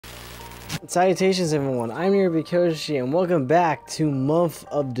Salutations everyone, I'm your Bikoshi and welcome back to Month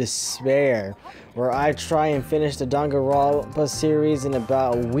of Despair, where I try and finish the Danganronpa series in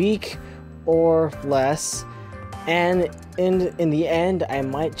about a week or less, and in the end I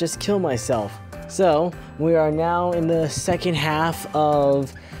might just kill myself. So, we are now in the second half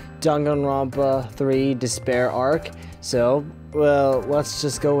of Danganronpa 3 Despair arc, so, well, let's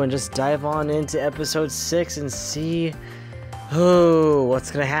just go and just dive on into episode 6 and see what's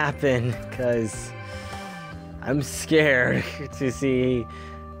gonna happen, because I'm scared to see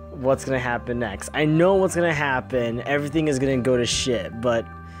what's gonna happen next. I know what's gonna happen, everything is gonna go to shit, but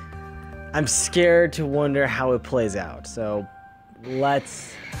I'm scared to wonder how it plays out. So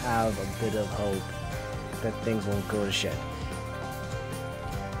let's have a bit of hope that things won't go to shit.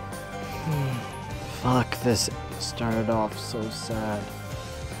 Fuck, this started off so sad.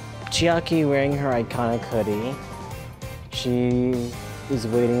 Chiaki wearing her iconic hoodie. She is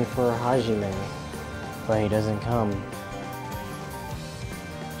waiting for Hajime, but he doesn't come.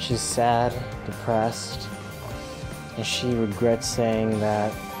 She's sad, depressed, and she regrets saying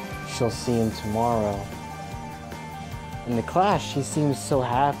that she'll see him tomorrow. In the class, she seems so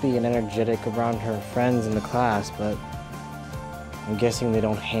happy and energetic around her friends in the class, but I'm guessing they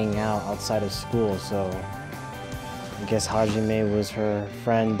don't hang out outside of school, so I guess Hajime was her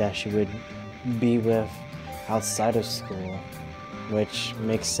friend that she would be with outside of school, which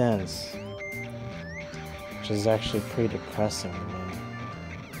makes sense, which is actually pretty depressing, man.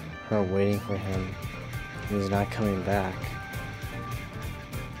 Her waiting for him, and he's not coming back.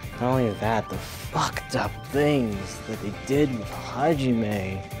 Not only that, the fucked up things that they did with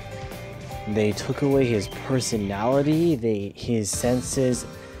Hajime. They took away his personality, his senses,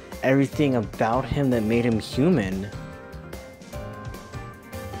 everything about him that made him human.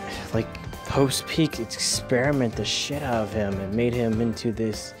 Like, post-peak experiment the shit out of him. It made him into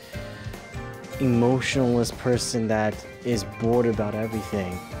this emotionless person that is bored about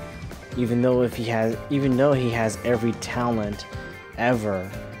everything. Even though he has every talent ever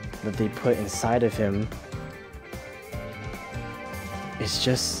that they put inside of him, it's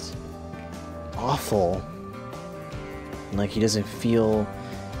just awful. Like, he doesn't feel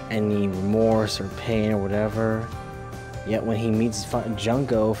any remorse or pain or whatever. Yet when he meets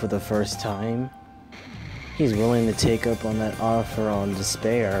Junko for the first time, he's willing to take up on that offer on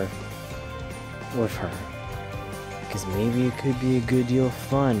Despair with her. Because maybe it could be a good deal of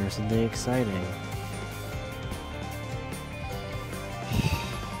fun or something exciting.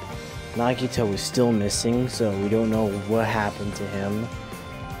 Nagito is still missing, so we don't know what happened to him.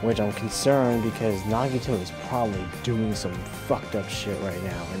 Which I'm concerned because Nagito is probably doing some fucked up shit right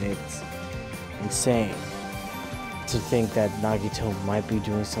now, and it's insane to think that Nagito might be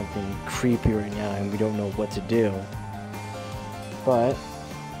doing something creepy right now and we don't know what to do. But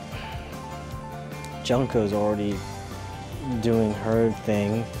Junko's already doing her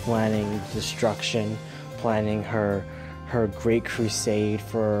thing, planning destruction, planning her great crusade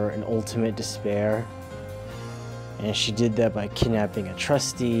for an ultimate despair. And she did that by kidnapping a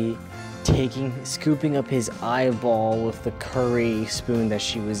trustee, scooping up his eyeball with the curry spoon that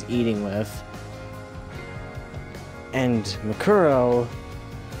she was eating with. And Mikuro,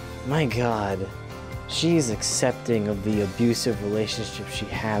 my god, she's accepting of the abusive relationship she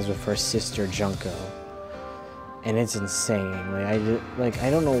has with her sister Junko. And it's insane. I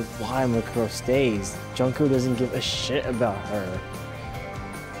don't know why Mikuro stays. Junko doesn't give a shit about her.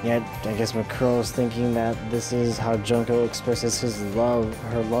 Yet, I guess Makuro's thinking that this is how Junko expresses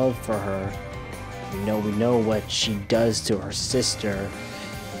her love for her. We know what she does to her sister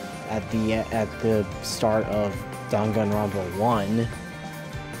at the start of Danganronpa 1.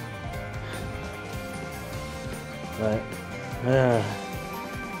 But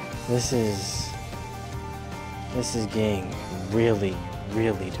this is getting really,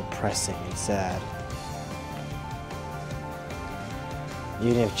 really depressing and sad.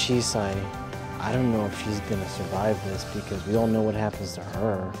 Even if Chisai, I don't know if she's gonna survive this, because we all know what happens to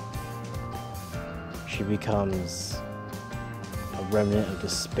her. She becomes a remnant of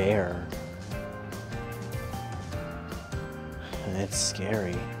despair. And it's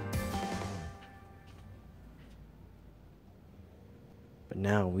scary. But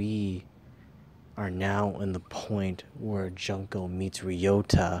now we are now in the point where Junko meets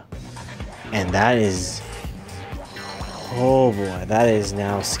Ryota, and that is, oh boy, that is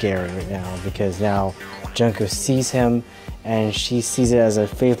now scary right now, because now Junko sees him and she sees it as a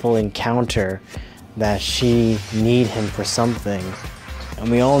fateful encounter, that she need him for something. And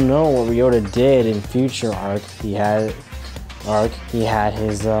we all know what Ryota did in future arc. He had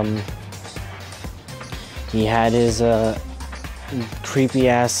his creepy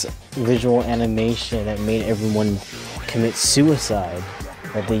ass visual animation that made everyone commit suicide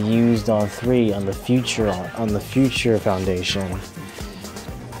that they used on 3 on the Future Foundation.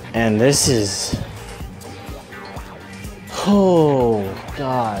 And this is, oh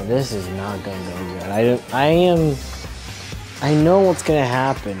god, this is not gonna go good. I know what's gonna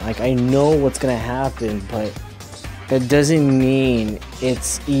happen. Like, I know what's gonna happen, but that doesn't mean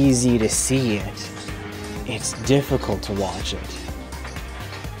it's easy to see it. It's difficult to watch it.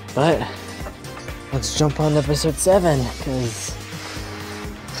 But let's jump on episode 7, because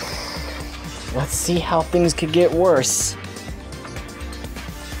let's see how things could get worse.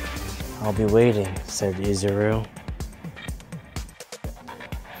 I'll be waiting, said Izuru.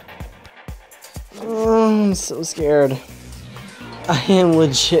 I'm so scared. I am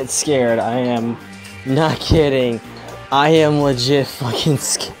legit scared. I am not kidding. I am legit fucking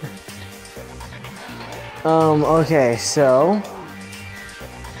scared. Okay,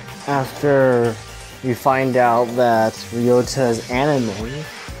 after we find out that Ryota's anime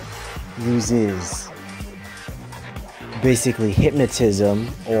uses basically hypnotism,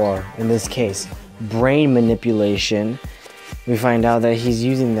 or in this case, brain manipulation, we find out that he's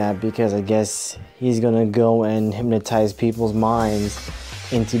using that because I guess he's gonna go and hypnotize people's minds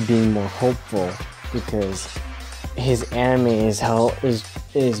into being more hopeful, because his anime is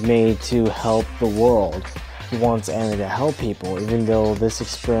made to help the world. He wants anime to help people, even though this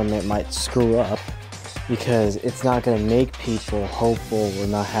experiment might screw up, because it's not gonna make people hopeful or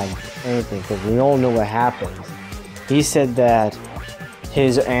not have anything, because we all know what happens. He said that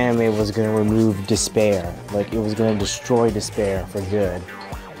his anime was gonna remove despair, like it was gonna destroy despair for good.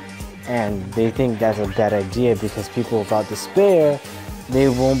 And they think that's a bad idea, because people without despair, they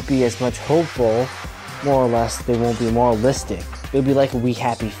won't be as much hopeful, more or less. They won't be moralistic. They'll be like a We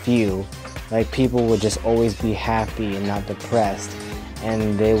Happy Few. Like, people would just always be happy and not depressed,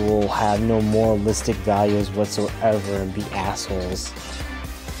 and they will have no moralistic values whatsoever and be assholes.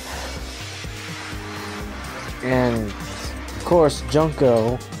 And of course,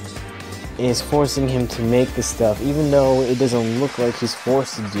 Junko is forcing him to make the stuff, even though it doesn't look like he's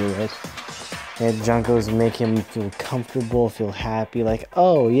forced to do it. And Junko's making him feel comfortable, feel happy, like,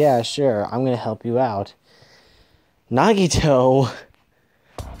 oh yeah, sure, I'm gonna help you out. Nagito,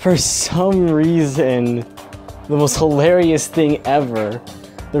 for some reason, the most hilarious thing ever,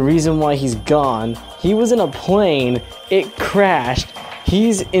 the reason why he's gone, he was in a plane, it crashed,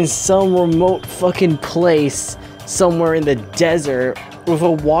 he's in some remote fucking place, somewhere in the desert, with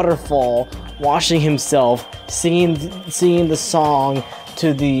a waterfall, washing himself, singing the song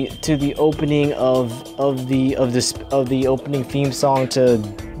to the opening of the opening theme song to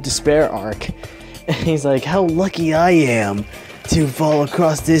Despair Arc. And he's like, how lucky I am to fall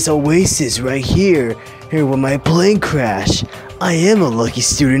across this oasis right here where my plane crashed. I am a lucky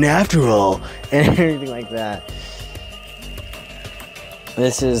student after all, and everything like that.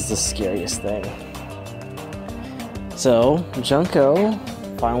 This is the scariest thing. So, Junko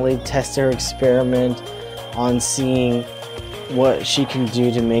finally tests her experiment on seeing what she can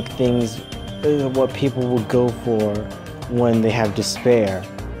do to make things what people will go for when they have despair,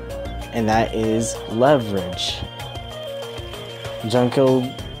 and that is leverage. Junko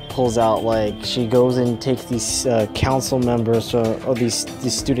pulls out, like, she goes and takes these council members, or these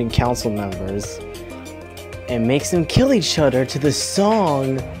student council members, and makes them kill each other to the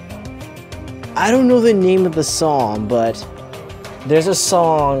song. I don't know the name of the song, but there's a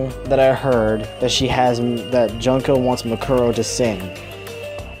song that I heard that she has, that Junko wants Makuro to sing.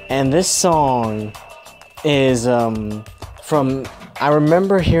 And this song is from, I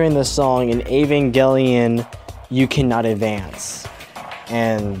remember hearing the song in Evangelion You Cannot Advance.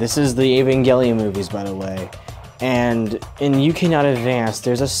 And this is the Evangelion movies, by the way. And in You Cannot Advance,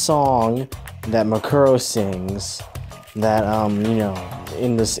 there's a song that Makuro sings that, you know,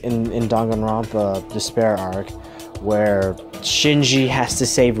 in Danganronpa Despair Arc, where Shinji has to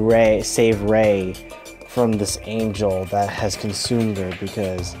save Rei from this angel that has consumed her,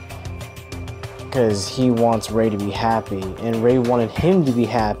 because he wants Rei to be happy, and Rei wanted him to be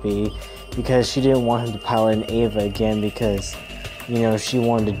happy because she didn't want him to pilot an Eva again, because, you know, she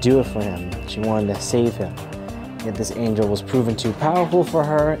wanted to do it for him. She wanted to save him. Yet this angel was proven too powerful for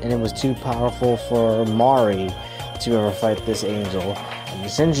her, and it was too powerful for Mari to ever fight this angel. And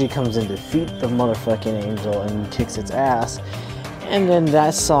Shinji comes in to defeat the motherfucking angel and kicks its ass. And then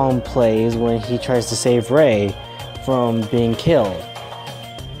that song plays when he tries to save Rei from being killed.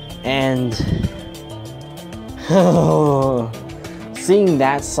 And seeing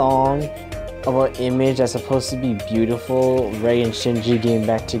that song of an image that's supposed to be beautiful, Rei and Shinji getting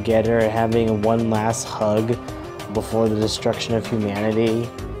back together and having one last hug before the destruction of humanity.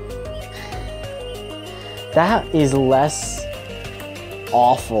 That is less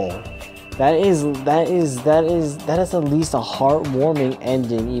awful. That is at least a heartwarming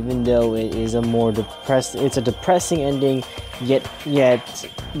ending, even though it is a more it's a depressing ending, yet, you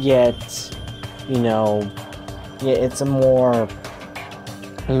know, it's a more,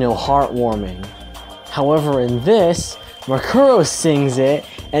 you know, heartwarming. However, in this, Makuro sings it,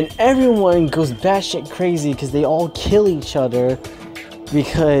 and everyone goes batshit crazy because they all kill each other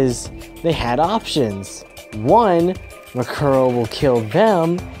because they had options. One, Makuro will kill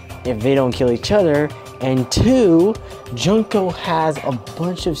them if they don't kill each other, and two, Junko has a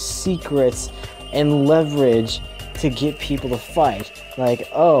bunch of secrets and leverage to get people to fight. Like,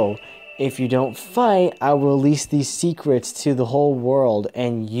 oh, if you don't fight, I will release these secrets to the whole world,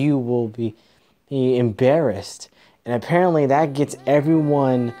 and you will be embarrassed. And apparently that gets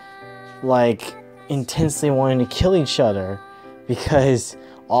everyone, like, intensely wanting to kill each other, because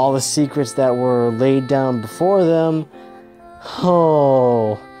all the secrets that were laid down before them,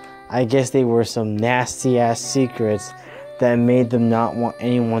 oh, I guess they were some nasty ass secrets that made them not want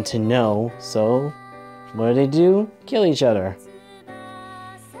anyone to know. So what do? Kill each other.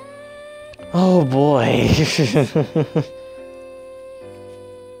 Oh boy.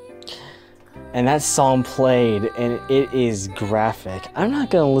 And that song played, and it is graphic. I'm not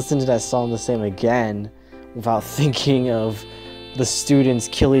gonna listen to that song the same again without thinking of the students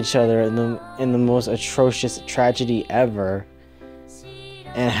kill each other in the most atrocious tragedy ever.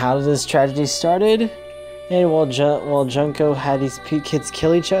 And how did this tragedy started? And while Junko had these kids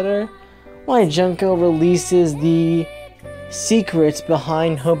kill each other, why Junko releases the secrets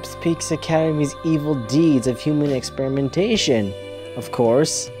behind Hope's Peaks Academy's evil deeds of human experimentation, of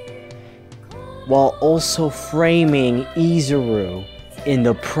course, while also framing Izuru in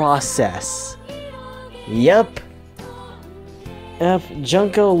the process. Yep,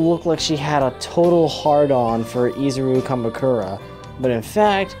 Junko looked like she had a total hard-on for Izuru Kamakura, but in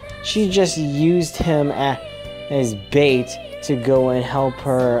fact, she just used him as bait to go and help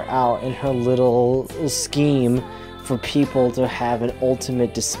her out in her little scheme for people to have an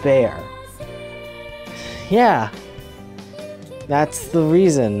ultimate despair. Yeah, that's the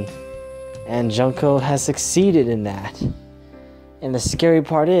reason. And Junko has succeeded in that. And the scary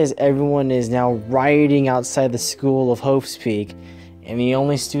part is, everyone is now rioting outside the school of Hope's Peak. And the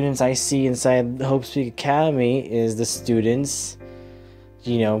only students I see inside the Hope's Peak Academy is the students,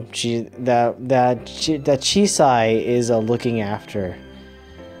 you know, that Chisai is looking after.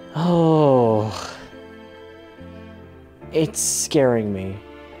 Oh, it's scaring me,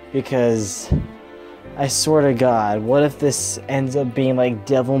 because I swear to God, what if this ends up being like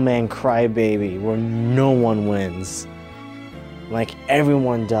Devilman Crybaby, where no one wins? Like,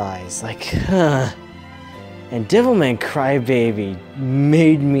 everyone dies. Like, huh. And Devilman Crybaby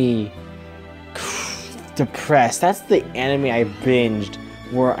made me depressed. That's the anime I binged,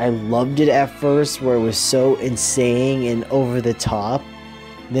 where I loved it at first, where it was so insane and over the top.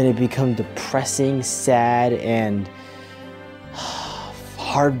 Then it became depressing, sad, and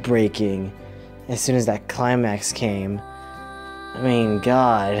heartbreaking as soon as that climax came. I mean,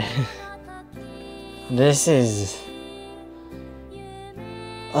 God. This is...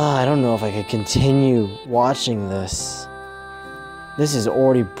 I don't know if I could continue watching this. This is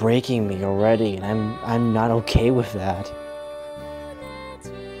already breaking me already, and I'm not okay with that.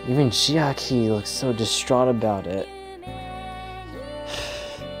 Even Chiaki looks so distraught about it.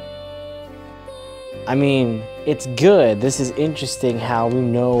 I mean, it's good. This is interesting how we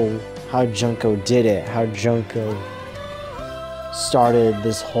know how Junko did it. How Junko started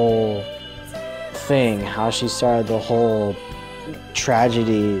this whole thing. How she started the whole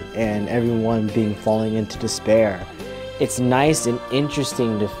tragedy and everyone falling into despair. It's nice and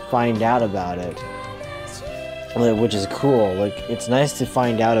interesting to find out about it, which is cool. Like, it's nice to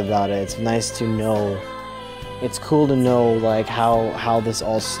find out about it. It's nice to know. It's cool to know, like, how this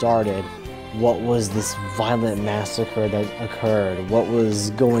all started. What was this violent massacre that occurred? What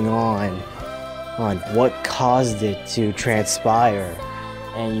was going on? What caused it to transpire?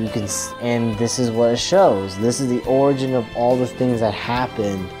 And this is what it shows. This is the origin of all the things that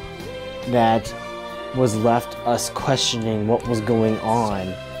happened that was left us questioning what was going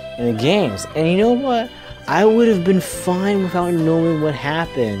on in the games. And you know what? I would have been fine without knowing what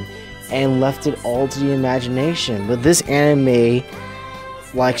happened and left it all to the imagination. But this anime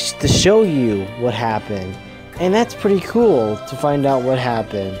likes to show you what happened. And that's pretty cool to find out what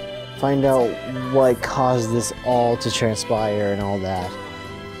happened. Find out what caused this all to transpire and all that.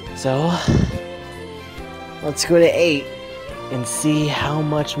 So, let's go to 8 and see how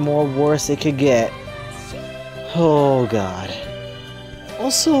much more worse it could get. Oh god.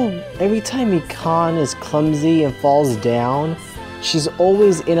 Also, every time Mikan is clumsy and falls down, she's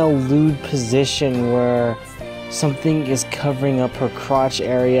always in a lewd position where something is covering up her crotch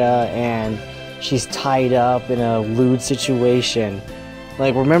area and she's tied up in a lewd situation.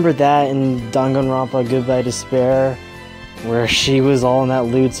 Like, remember that in Danganronpa Goodbye Despair? Where she was all in that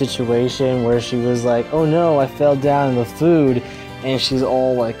lewd situation where she was like, oh no, I fell down in the food, and she's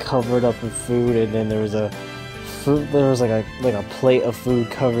all like covered up in food, and then there was like a plate of food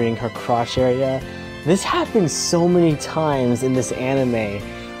covering her crotch area. This happens so many times in this anime,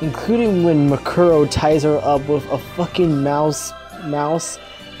 including when Makuro ties her up with a fucking mouse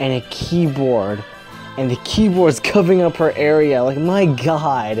and a keyboard, and the keyboard's covering up her area. Like, my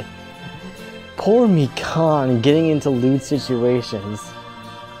god. Poor Mikan getting into lewd situations.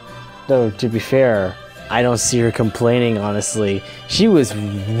 Though, to be fair, I don't see her complaining, honestly. She was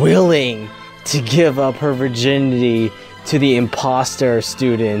willing to give up her virginity to the imposter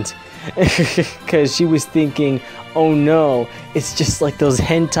student. Because she was thinking, oh no, it's just like those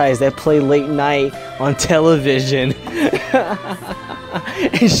hentais that play late night on television.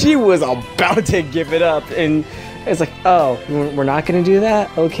 And she was about to give it up. And it's like, oh, we're not going to do that?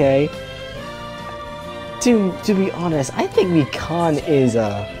 Okay. To be honest, I think Mikan is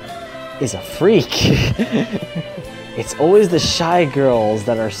a freak. It's always the shy girls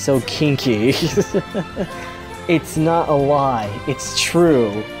that are so kinky. It's not a lie. It's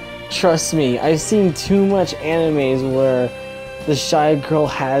true. Trust me, I've seen too much animes where the shy girl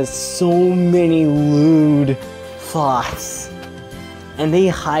has so many lewd thoughts, and they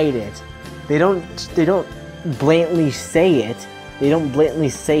hide it. They don't blatantly say it. They don't blatantly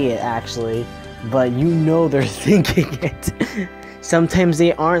say it, actually. But you know they're thinking it. Sometimes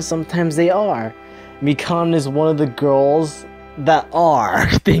they aren't, sometimes they are. Mikan is one of the girls that are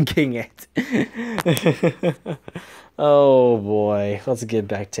thinking it. Oh boy, let's get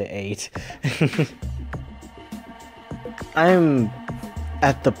back to 8. I'm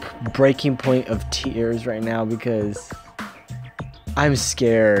at the breaking point of tears right now because I'm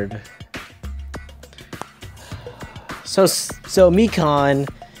scared. So Mikan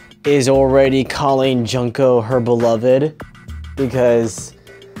is already calling Junko her beloved, because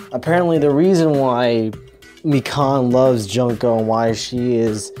apparently the reason why Mikan loves Junko and why she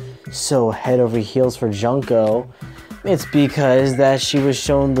is so head over heels for Junko, it's because that she was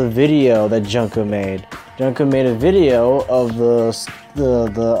shown the video that Junko made. Junko made a video of the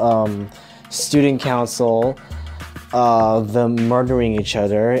student council, them murdering each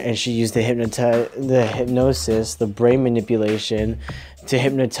other, and she used the hypnosis, the brain manipulation, to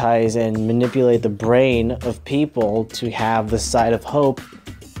hypnotize and manipulate the brain of people to have the side of hope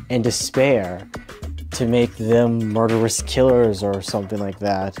and despair, to make them murderous killers or something like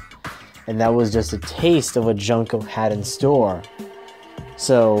that. And that was just a taste of what Junko had in store.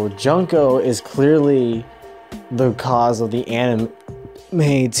 So Junko is clearly the cause of the anime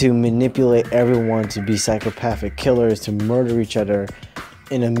to manipulate everyone to be psychopathic killers, to murder each other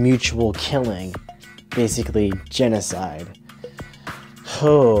in a mutual killing. Basically genocide.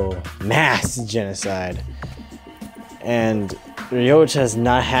 Oh, mass genocide. And Ryota's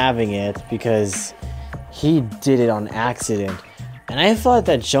not having it because he did it on accident. And I thought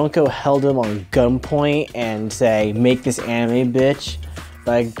that Junko held him on gunpoint and say, make this anime, bitch.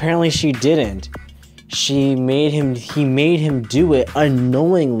 But apparently she didn't. He made him do it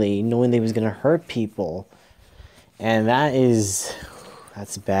unknowingly, knowing that he was gonna hurt people. And that's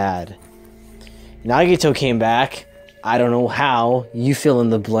bad. Nagito came back. I don't know how. You fill in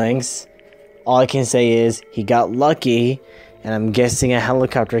the blanks. All I can say is he got lucky, and I'm guessing a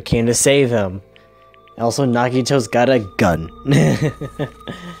helicopter came to save him. Also, Nagito's got a gun.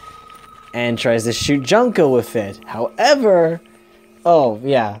 And tries to shoot Junko with it. However, oh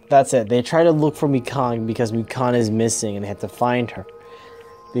yeah, that's it. They try to look for Mikan because Mikan is missing and they have to find her.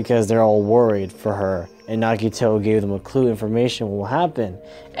 Because they're all worried for her. And Nagito gave them a clue information what will happen.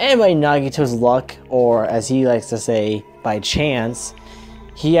 And by Nagito's luck, or as he likes to say, by chance,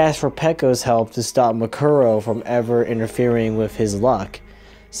 he asked for Pekko's help to stop Makuro from ever interfering with his luck.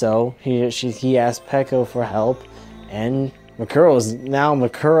 So he asked Pekko for help, and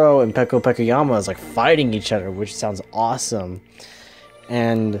Makuro and Pekko Pekoyama is like fighting each other, which sounds awesome.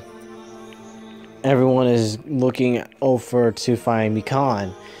 And everyone is looking over to find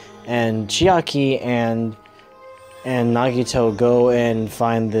Mikan. And Chiaki and Nagito go and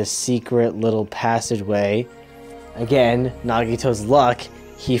find this secret little passageway. Again, Nagito's luck,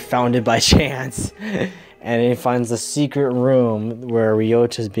 he found it by chance. And he finds the secret room where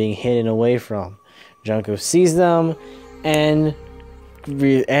Ryota's being hidden away from. Junko sees them, and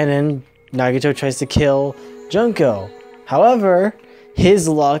then Nagito tries to kill Junko. However, his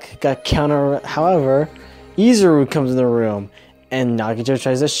luck got However, Izuru comes in the room, and Nagito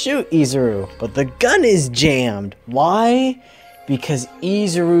tries to shoot Izuru, but the gun is jammed. Why? Because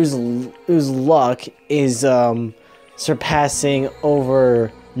Izuru's luck is surpassing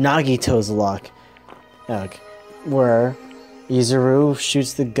over Nagito's luck. Where Izuru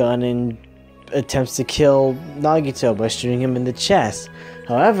shoots the gun and attempts to kill Nagito by shooting him in the chest.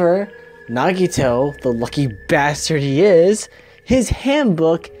 However, Nagito, the lucky bastard he is, his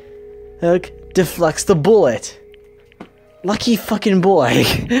handbook deflects the bullet. Lucky fucking boy.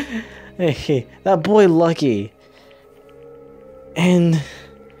 That boy lucky. And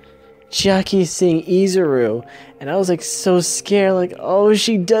Chiaki's seeing Izuru, and I was like so scared, like, oh,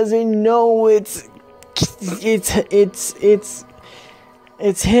 she doesn't know it's him.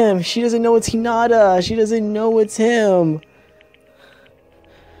 She doesn't know it's Hinata. She doesn't know it's him.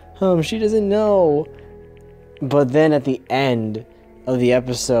 She doesn't know. But then at the end of the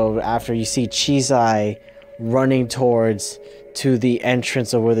episode, after you see Chisai running to the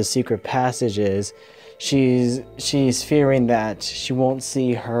entrance of where the secret passage is, she's fearing that she won't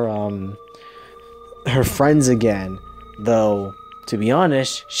see her friends again. Though, to be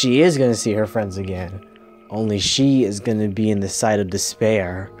honest, she is gonna see her friends again. Only she is gonna be in the site of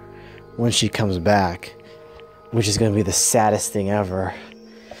despair when she comes back, which is gonna be the saddest thing ever.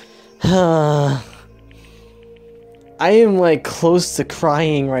 I am like close to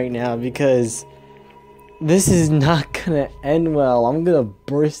crying right now because this is not gonna end well. I'm gonna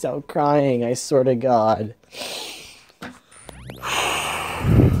burst out crying, I swear to God.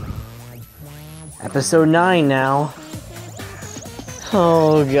 Episode 9 now.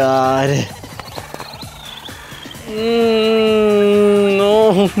 Oh God.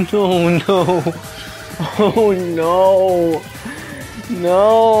 No. Oh no.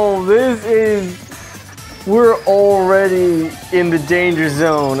 No, we're already in the danger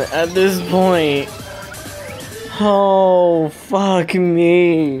zone at this point. Oh, fuck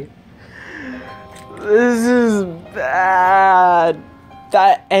me. This is bad.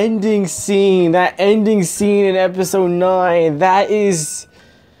 That ending scene in episode 9, that is...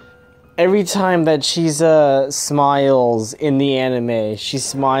 Every time that Chisa smiles in the anime, she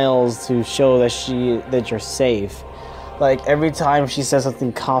smiles to show that you're safe. Like, every time she says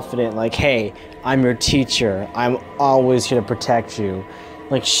something confident, like, hey, I'm your teacher, I'm always here to protect you.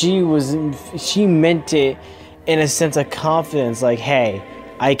 Like, she meant it in a sense of confidence, like, hey,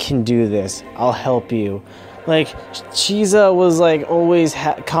 I can do this, I'll help you. Like, Chisa was, like, always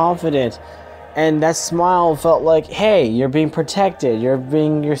confident, and that smile felt like, hey, you're being protected,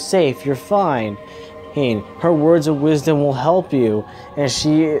 you're safe, you're fine. Hey, her words of wisdom will help you, and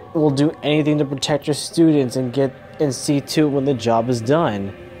she will do anything to protect her students and see to it when the job is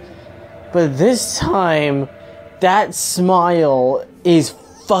done. But this time, that smile is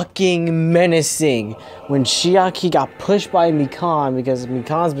fucking menacing. When Chiaki got pushed by Mikan because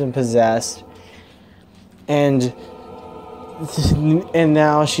Mikan's been possessed, and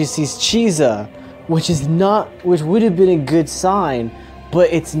now she sees Chisa, which would have been a good sign,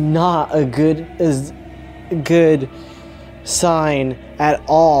 but it's not a good sign at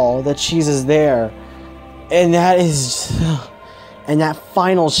all that Chisa's there. And that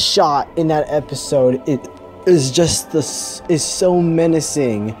final shot in that episode, it is so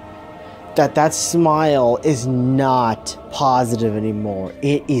menacing that smile is not positive anymore.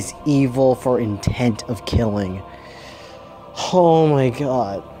 It is evil for intent of killing. Oh my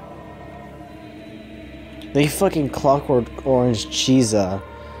God. They fucking Clockwork Orange Chisa.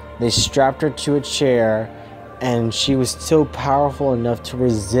 They strapped her to a chair, and she was so powerful enough to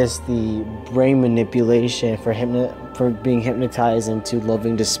resist the brain manipulation for being hypnotized into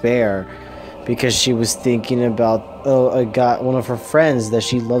loving despair, because she was thinking about one of her friends that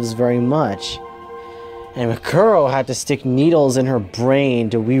she loves very much. And Mikuro had to stick needles in her brain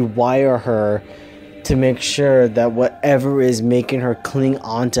to rewire her to make sure that whatever is making her cling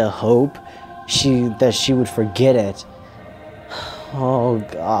on to hope, she would forget it. Oh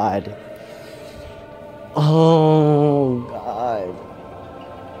God. Oh God.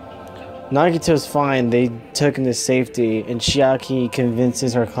 Nagito's fine. They took him to safety, and Chiaki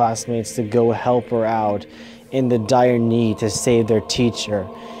convinces her classmates to go help her out in the dire need to save their teacher.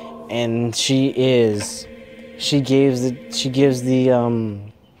 And she gives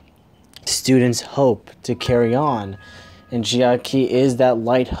the students hope to carry on. And Chiaki is that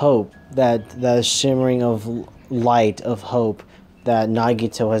light hope, that shimmering of light of hope that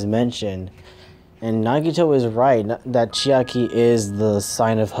Nagito has mentioned. And Nagito is right, that Chiaki is the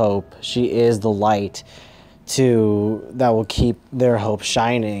sign of hope. She is the light that will keep their hope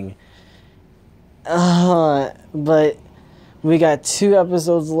shining. But we got 2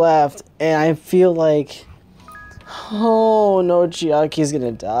 episodes left, and I feel like, oh no, Chiaki's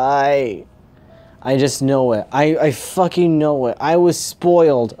gonna die. I just know it. I fucking know it. I was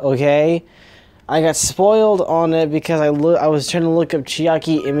spoiled, okay? I got spoiled on it because I was trying to look up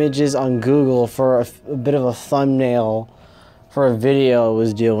Chiaki images on Google for a bit of a thumbnail for a video I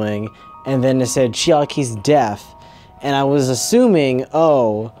was doing, and then it said Chiaki's death, and I was assuming,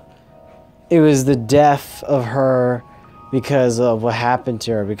 oh, it was the death of her because of what happened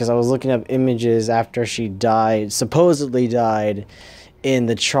to her, because I was looking up images after she died, supposedly died, in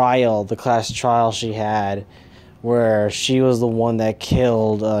the trial, the class trial she had, where she was the one that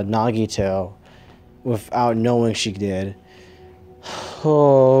killed Nagito without knowing she did.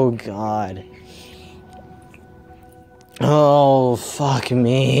 Oh, God. Oh, fuck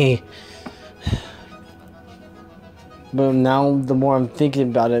me. But now, the more I'm thinking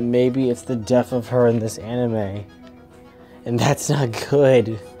about it, maybe it's the death of her in this anime. And that's not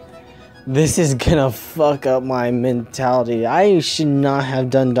good. This is gonna fuck up my mentality. I should not have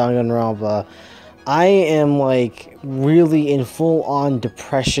done Danganronpa. I am, like, really in full-on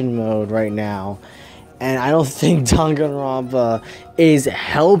depression mode right now. And I don't think Danganronpa is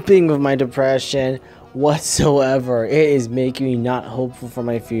helping with my depression whatsoever. It is making me not hopeful for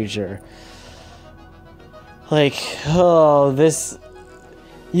my future. Like, oh, this...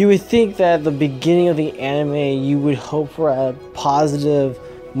 You would think that at the beginning of the anime, you would hope for a positive,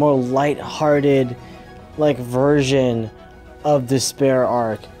 more light-hearted, like, version of Despair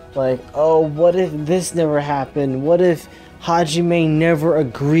arc. Like, oh, what if this never happened? What if Hajime never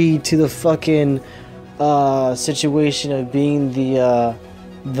agreed to the fucking situation of being the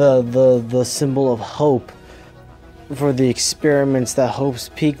symbol of hope for the experiments that Hope's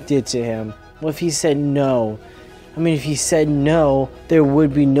Peak did to him? What if he said no? I mean, if he said no, there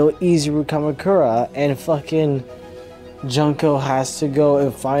would be no Izuru Kamakura, and fucking Junko has to go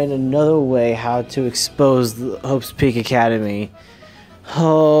and find another way how to expose the Hope's Peak Academy.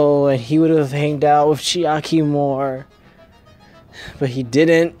 Oh, and he would have hanged out with Chiaki more. But he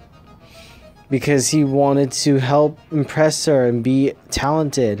didn't, because he wanted to help impress her and be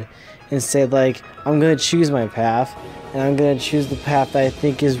talented, and said, like, I'm gonna choose my path, and I'm gonna choose the path that I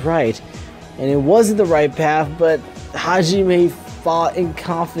think is right. And it wasn't the right path, but Hajime fought in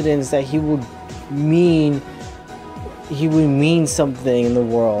confidence that he would mean something in the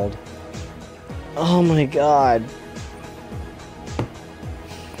world. Oh my god.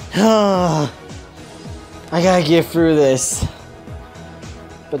 I gotta get through this.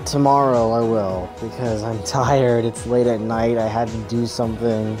 But tomorrow I will, because I'm tired. It's late at night. I had to do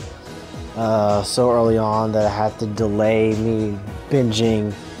something so early on that I had to delay me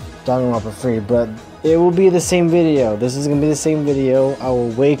binging Danganronpa 3, but it will be the same video. This is gonna be the same video. I will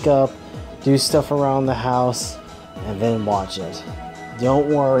wake up, do stuff around the house, and then watch it. Don't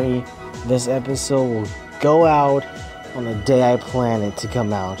worry, this episode will go out on the day I plan it to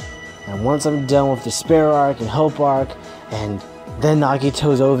come out. And once I'm done with the Despair arc and Hope arc, and then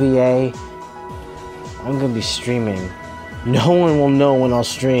Nagito's OVA, I'm gonna be streaming. No one will know when I'll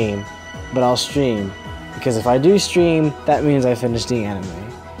stream, but I'll stream. Because if I do stream, that means I finished the anime.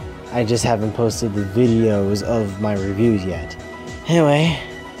 I just haven't posted the videos of my reviews yet. Anyway,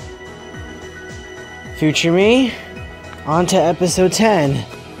 future me, on to episode 10.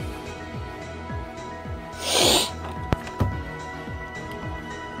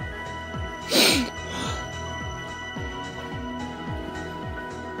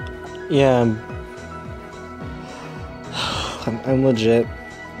 Yeah, I'm legit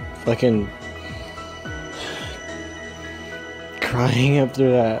fucking crying up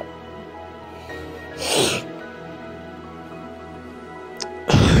through that.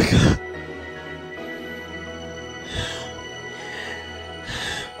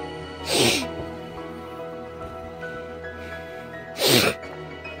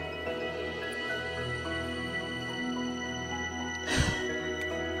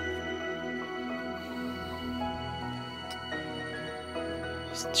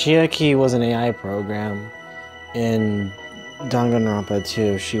 Chiaki was an AI program in Danganronpa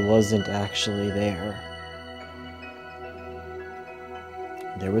 2. She wasn't actually there.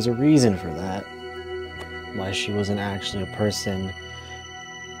 There was a reason for that. Why she wasn't actually a person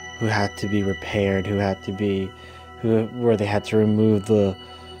who had to be repaired, where they had to remove the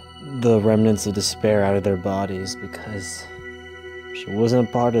remnants of despair out of their bodies, because she wasn't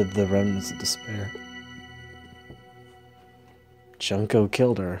a part of the remnants of despair. Junko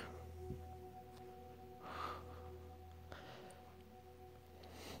killed her.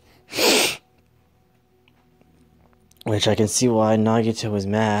 Which I can see why Nagito was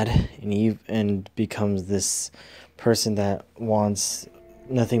mad and becomes this person that wants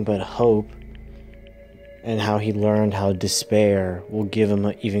nothing but hope, and how he learned how despair will give him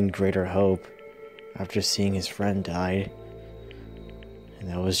an even greater hope after seeing his friend die. And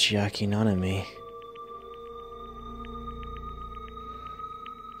that was Chiaki Nanami.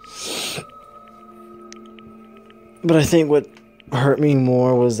 But I think what hurt me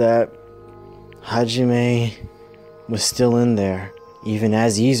more was that Hajime was still in there. Even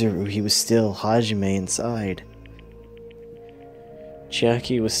as Izuru, he was still Hajime inside.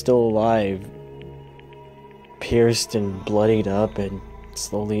 Chiaki was still alive, pierced and bloodied up and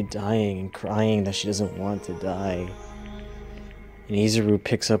slowly dying and crying that she doesn't want to die. And Izuru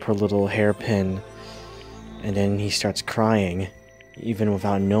picks up her little hairpin and then he starts crying, even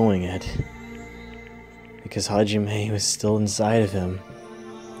without knowing it. Because Hajime was still inside of him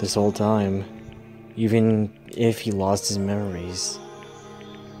this whole time, even if he lost his memories.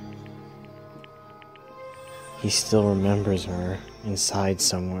 He still remembers her inside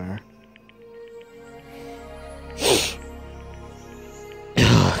somewhere.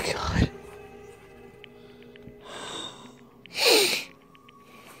 Oh, God.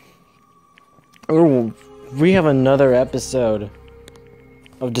 Oh, we have another episode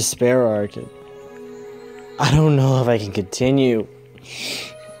of Despair Arc. I don't know if I can continue.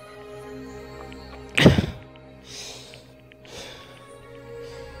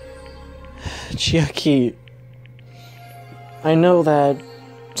 Chiaki, I know that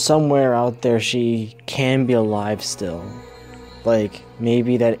somewhere out there she can be alive still. Like,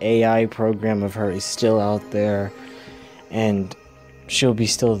 maybe that AI program of her is still out there and she'll be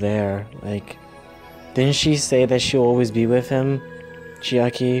still there. Like, didn't she say that she'll always be with him,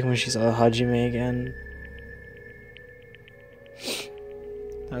 Chiaki, when she saw Hajime again?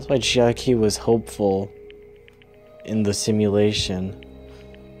 That's why Chiaki was hopeful in the simulation.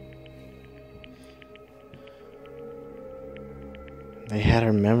 They had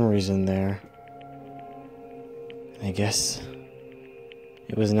her memories in there. I guess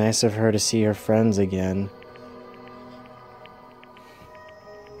it was nice of her to see her friends again.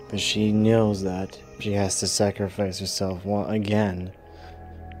 But she knows that she has to sacrifice herself again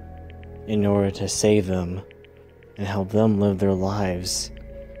in order to save them and help them live their lives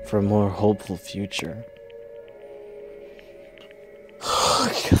for a more hopeful future. Oh,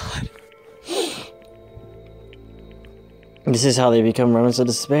 God. This is how they become remnants of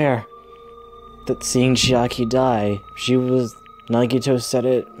despair. That seeing Chiaki die, Nagito said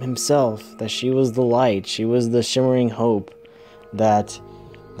it himself, that she was the light, she was the shimmering hope that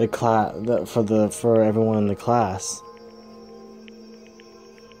for everyone in the class.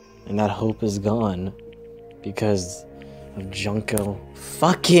 And that hope is gone because of Junko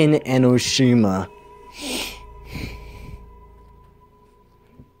fucking Enoshima.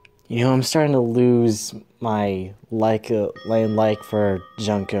 You know, I'm starting to lose my like for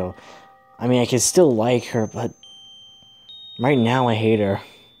Junko. I mean, I can still like her, but right now I hate her.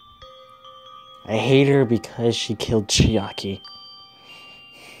 I hate her because she killed Chiaki.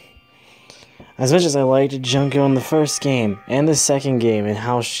 As much as I liked Junko in the first game and the second game and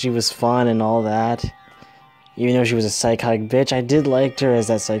how she was fun and all that, even though she was a psychotic bitch, I did like her as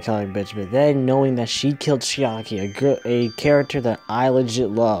that psychotic bitch. But then knowing that she killed Chiaki, a character that I legit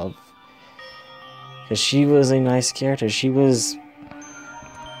love, because she was a nice character. She was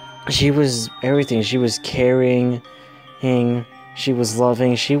everything. She was caring, she was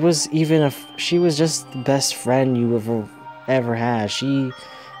loving. She was just the best friend you ever had. She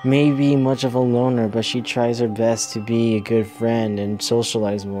may be much of a loner, but she tries her best to be a good friend and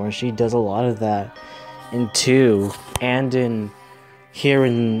socialize more. She does a lot of that in 2 and here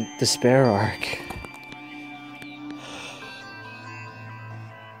in Despair Arc.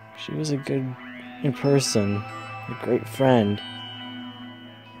 She was a good person, a great friend,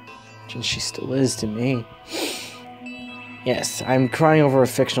 and she still is to me. Yes, I'm crying over a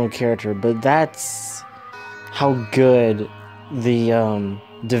fictional character, but that's how good the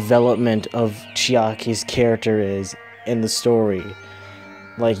development of Chiaki's character is in the story.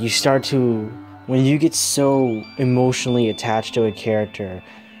 Like, when you get so emotionally attached to a character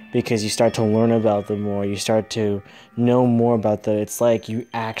because you start to learn about them more, you start to know more about them, it's like you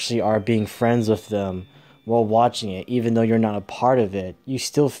actually are being friends with them while watching it. Even though you're not a part of it, you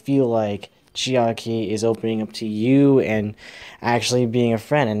still feel like Chiaki is opening up to you and actually being a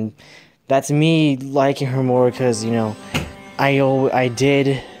friend. And that's me liking her more because, you know, I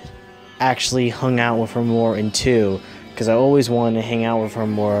did actually hung out with her more in 2 because I always wanted to hang out with her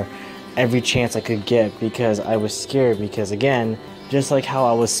more every chance I could get because I was scared because, again, just like how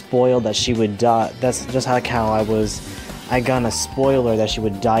I was spoiled that she would die. That's just like how I got a spoiler that she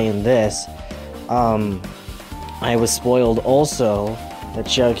would die in this. I was spoiled also that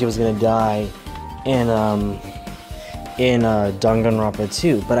Chiaki was gonna die in Danganronpa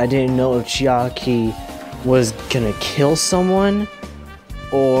 2, but I didn't know if Chiaki was gonna kill someone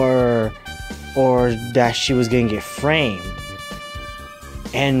or that she was gonna get framed.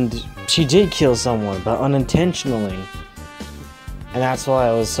 And she did kill someone, but unintentionally. And that's why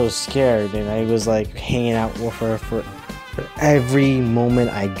I was so scared, and I was like hanging out with her for every moment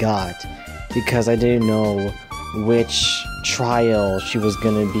I got, because I didn't know which trial she was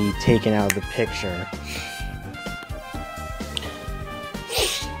gonna be taken out of the picture.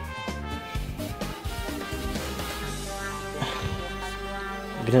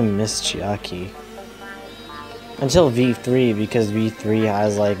 I'm gonna miss Chiaki. Until V3, because V3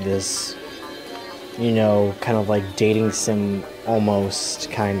 has like this, you know, kind of like dating sim almost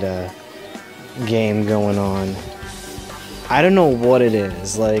kind of game going on. I don't know what it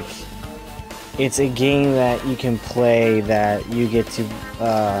is. Like, it's a game that you can play that you get to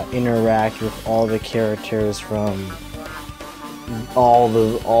interact with all the characters from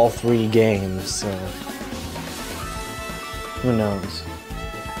all three games. So who knows?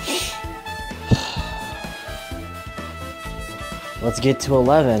 Let's get to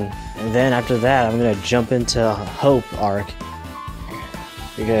 11, and then after that I'm gonna jump into Hope arc,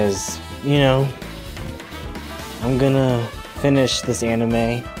 because, you know, I'm gonna finish this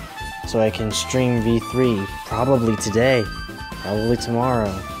anime so I can stream V3 probably today, probably tomorrow,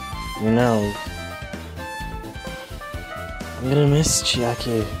 who knows. I'm gonna miss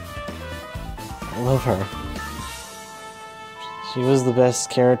Chiaki. I love her. She was the best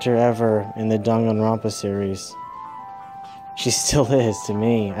character ever in the Danganronpa series. She still is to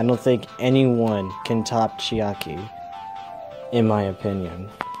me. I don't think anyone can top Chiaki, in my opinion.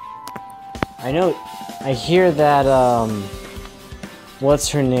 I hear that, what's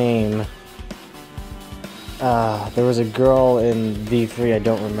her name? There was a girl in V3, I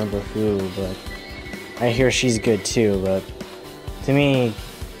don't remember who, but I hear she's good too, but to me,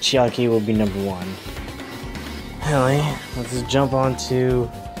 Chiaki will be number one. Anyway, let's just jump on to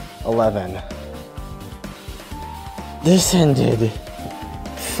 11. This ended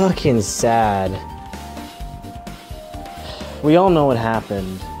fucking sad. We all know what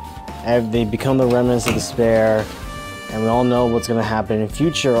happened. They become the Remnants of Despair, and we all know what's gonna happen in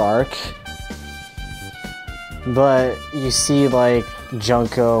future arc. But you see, like,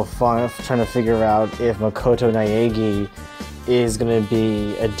 Junko trying to figure out if Makoto Naegi is gonna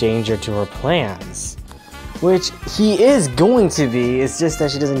be a danger to her plans. Which he is going to be, it's just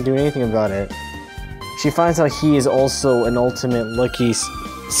that she doesn't do anything about it. She finds out he is also an ultimate lucky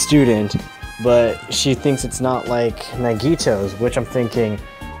student, but she thinks it's not like Nagito's, which I'm thinking,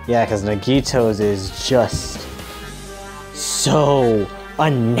 yeah, because Nagito's is just so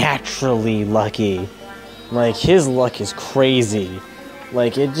unnaturally lucky. Like, his luck is crazy.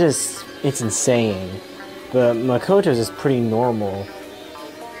 Like, it's insane. But Makoto's is pretty normal.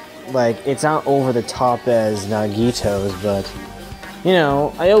 Like, it's not over the top as Nagito's, but, you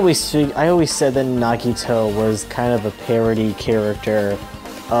know, I always said that Nagito was kind of a parody character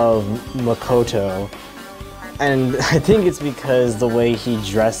of Makoto. And I think it's because the way he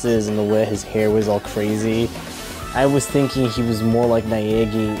dresses and the way his hair was all crazy. I was thinking he was more like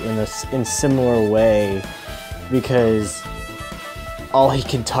Naegi in a similar way, because all he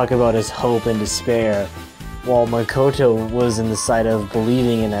can talk about is hope and despair, while Makoto was in the side of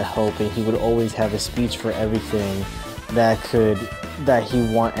believing in that hope, and he would always have a speech for everything that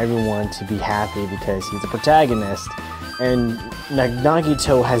he want everyone to be happy because he's the protagonist. And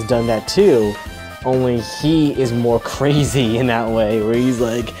Nagito has done that too, only he is more crazy in that way, where he's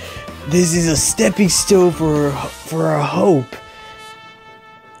like, this is a stepping stone for our hope.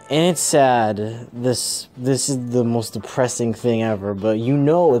 And it's sad. This is the most depressing thing ever, but you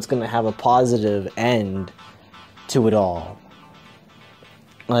know it's gonna have a positive end to it all.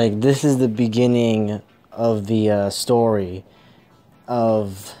 Like, this is the beginning of the story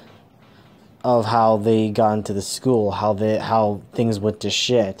of how they got into the school, how things went to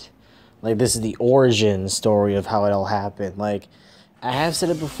shit. Like, this is the origin story of how it all happened. Like, I have said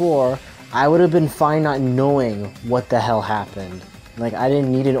it before, I would have been fine not knowing what the hell happened. Like, I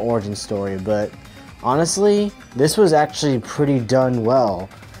didn't need an origin story, but honestly, this was actually pretty done well.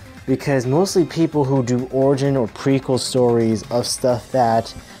 Because mostly people who do origin or prequel stories of stuff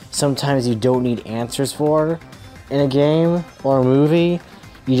that sometimes you don't need answers for in a game or a movie,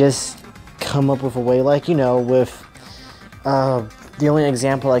 you just come up with a way, like, you know, with the only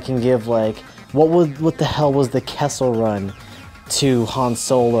example I can give, like, what the hell was the Kessel Run to Han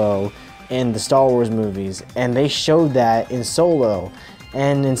Solo in the Star Wars movies, and they showed that in Solo.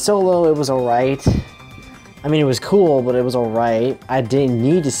 And in Solo, it was alright. I mean, it was cool, but it was alright. I didn't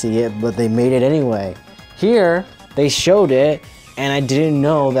need to see it, but they made it anyway. Here, they showed it, and I didn't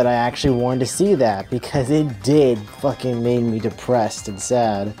know that I actually wanted to see that, because it did fucking make me depressed and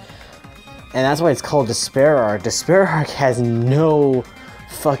sad. And that's why it's called Despair Arc. Despair Arc has no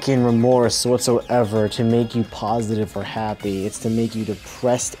fucking remorse whatsoever to make you positive or happy. It's to make you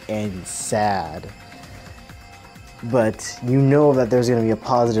depressed and sad. But you know that there's going to be a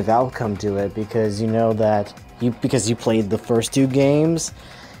positive outcome to it, because you know that because you played the first two games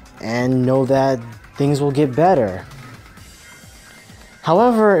and know that things will get better.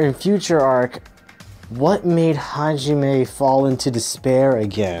 However, in Future Arc, what made Hajime fall into despair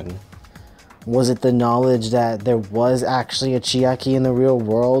again? Was it the knowledge that there was actually a Chiaki in the real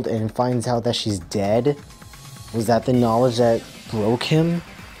world and finds out that she's dead? Was that the knowledge that broke him?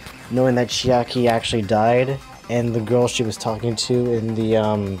 Knowing that Chiaki actually died, and the girl she was talking to in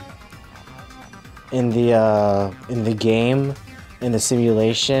the game, in the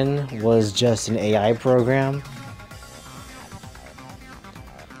simulation, was just an AI program?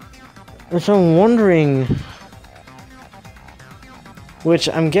 And so I'm wondering, which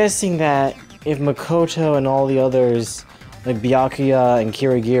I'm guessing that if Makoto and all the others, like Byakuya and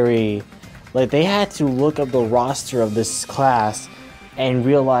Kirigiri, like they had to look up the roster of this class and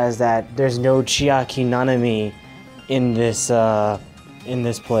realize that there's no Chiaki Nanami in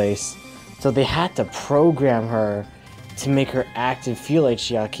this place. So they had to program her to make her act and feel like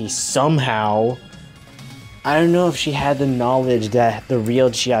Chiaki somehow. I don't know if she had the knowledge that the real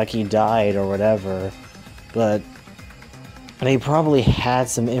Chiaki died or whatever, but they probably had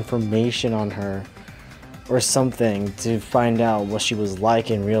some information on her or something to find out what she was like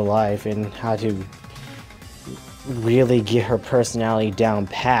in real life and how to really get her personality down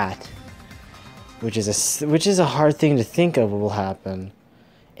pat, which is a hard thing to think of what will happen.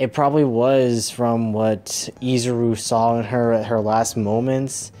 It probably was from what Izuru saw in her at her last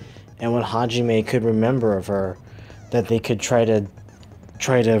moments, and what Hajime could remember of her, that they could try to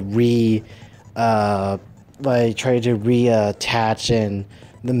reattach in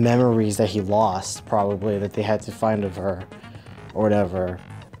the memories that he lost, probably, that they had to find of her, or whatever,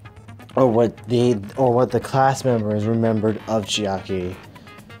 or what the class members remembered of Chiaki.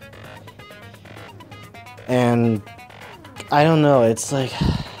 And I don't know, it's like,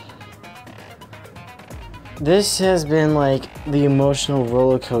 this has been like the emotional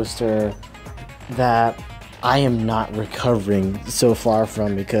roller coaster that I am not recovering so far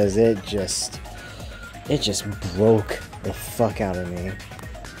from, because it just broke the fuck out of me.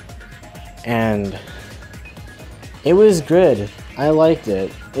 And it was good. I liked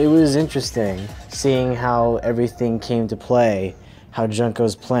it. It was interesting seeing how everything came to play, how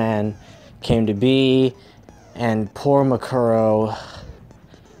Junko's plan came to be, and poor Makuro,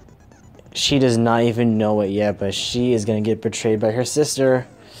 she does not even know it yet, but she is gonna get betrayed by her sister.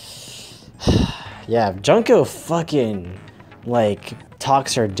 Yeah, Junko fucking, like,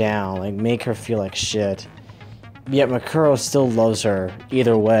 talks her down, like, make her feel like shit. Yet Makuro still loves her,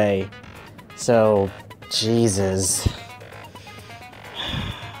 either way. So, Jesus.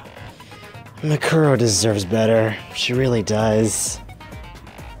 Makuro deserves better. She really does.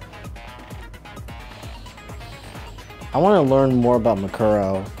 I want to learn more about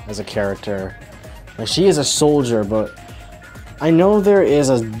Makuro as a character. Like, she is a soldier, but I know there is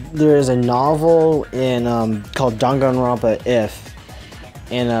a novel in called Danganronpa If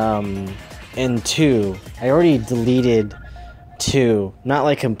in 2. I already deleted 2, not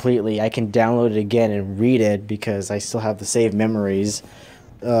like completely. I can download it again and read it because I still have the saved memories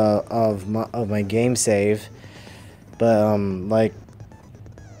of my game save. But like,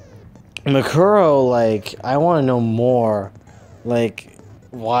 Makuro, like, I want to know more, like,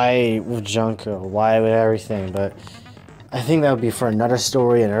 why with Junko, why with everything, but I think that would be for another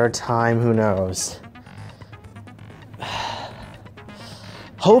story, another time, who knows.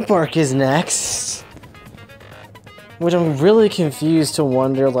 Hope Arc is next, which I'm really confused to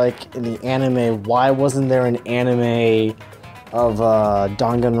wonder, like, in the anime, why wasn't there an anime of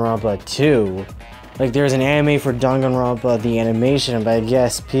Danganronpa 2? Like, there's an anime for Danganronpa, the animation, but I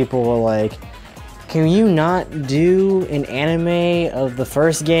guess people were like, can you not do an anime of the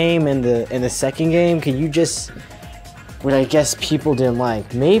first game and the second game? Can you just... What I guess people didn't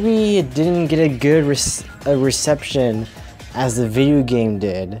like. Maybe it didn't get a good reception as the video game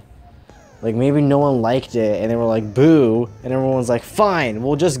did. Like, maybe no one liked it, and they were like, boo, and everyone's like, fine,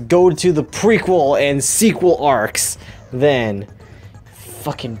 we'll just go to the prequel and sequel arcs then.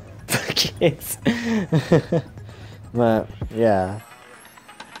 Fucking kids. But yeah,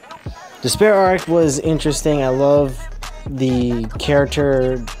 Despair arc was interesting. I love the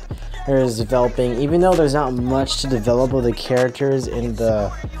character is developing, even though there's not much to develop with the characters in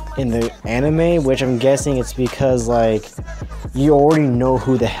the anime, which I'm guessing it's because like you already know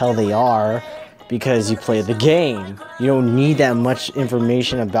who the hell they are because you play the game. You don't need that much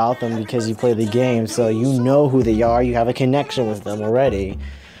information about them because you play the game, so you know who they are, you have a connection with them already,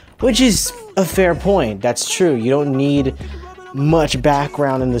 which is a fair point. That's true. You don't need much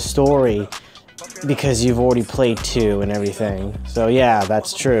background in the story because you've already played 2 and everything. So yeah,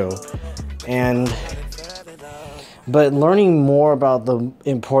 that's true. But learning more about the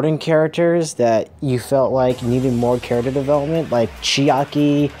important characters that you felt like needed more character development, like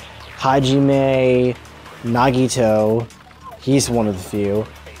Chiaki, Hajime, Nagito, he's one of the few,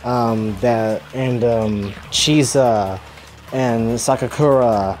 Chisa and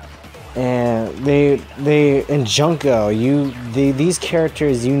Sakakura, and Junko, these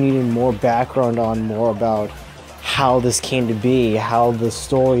characters you needed more background on, more about how this came to be, how the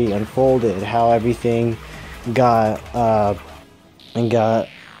story unfolded, how everything got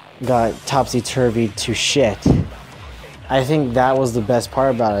topsy-turvy to shit. I think that was the best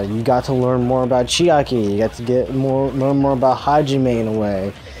part about it. You got to learn more about Chiaki, you got to learn more about Hajime in a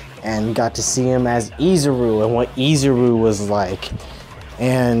way, and got to see him as Izuru and what Izuru was like.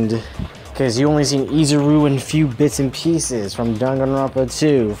 And because you only seen Izuru in a few bits and pieces from Danganronpa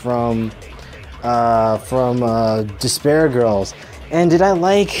 2, from Despair Girls. And did I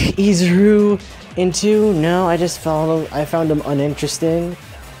like Izuru in 2? No, I found him uninteresting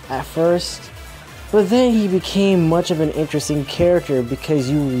at first. But then he became much of an interesting character because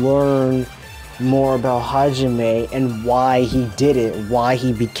you learn more about Hajime and why he did it, why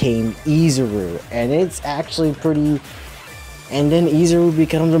he became Izuru. And it's actually pretty... And then Izuru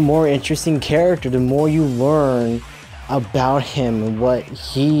becomes a more interesting character the more you learn about him and what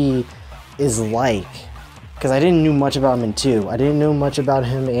he is like. Because I didn't know much about him in 2. I didn't know much about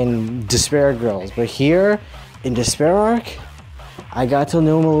him in Despair Girls. But here, in Despair Arc, I got to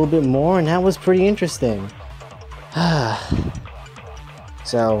know him a little bit more, and that was pretty interesting.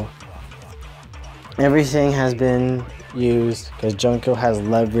 So, everything has been used because Junko has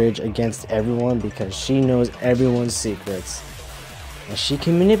leverage against everyone because she knows everyone's secrets. And she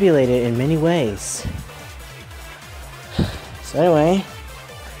can manipulate it in many ways. So anyway,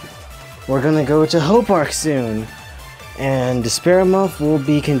 we're gonna go to Hope Arc soon. And Despair Month will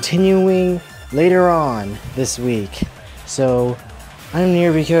be continuing later on this week. So, I'm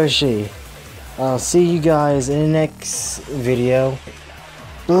Niribikoshi. I'll see you guys in the next video.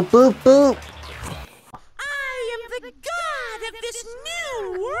 Boop boop boop! I am the god of this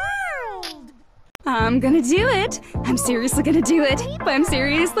new world! I'm gonna do it. I'm seriously gonna do it. I'm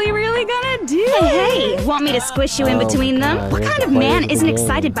seriously really gonna do it. Hey, want me to squish you in between them? God, What kind of man isn't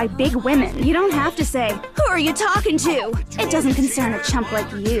excited by big women? You don't have to say, Who are you talking to? it doesn't concern a chump like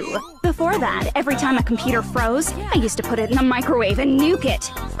you. Before that, every time a computer froze, I used to put it in the microwave and nuke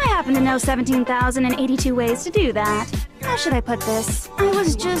it. I happen to know 17,082 ways to do that. How should I put this? I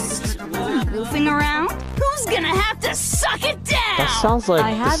was just goofing around. Who's gonna have to suck it down? That sounds like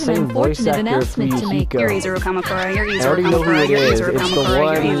I the have an same voice unfortunate actor announcement to make. Fuyuhiko. You're Izuru Kamakura, you're I Izuru already know who Kamakura, it you're is. Izuru It's the Kamakura, you're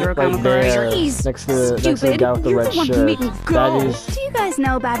one Izuru right Kamakura, there, you're next to the guy with the You're red the one who shirt. made me go. That is... Do you guys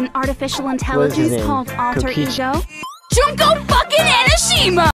know about an artificial What is his intelligence name? called alter Kokichi. ego? Junko fucking Anashima!